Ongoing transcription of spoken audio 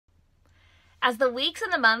As the weeks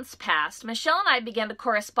and the months passed, Michelle and I began to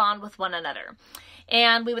correspond with one another.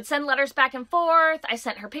 And we would send letters back and forth. I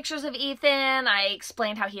sent her pictures of Ethan. I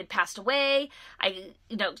explained how he had passed away. I,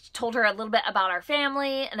 told her a little bit about our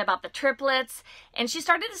family and about the triplets. And she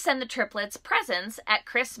started to send the triplets presents at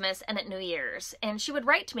Christmas and at New Year's. And she would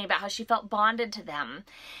write to me about how she felt bonded to them.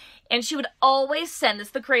 And she would always send, this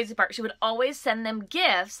is the crazy part, she would always send them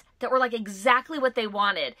gifts that were like exactly what they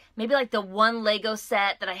wanted. Maybe like the one Lego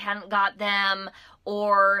set that I hadn't got them,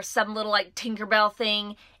 or some little like Tinkerbell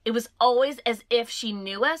thing. It was always as if she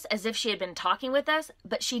knew us, as if she had been talking with us,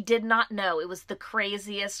 but she did not know. It was the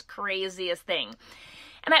craziest thing.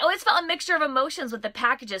 And I always felt a mixture of emotions with the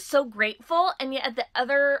packages, so grateful, and yet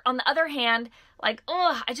on the other hand, like,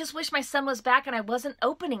 oh, I just wish my son was back and I wasn't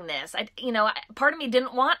opening this. Part of me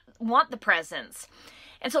didn't want the presents.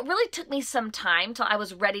 And so it really took me some time till I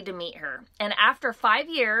was ready to meet her. And after 5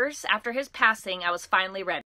 years, after his passing, I was finally ready.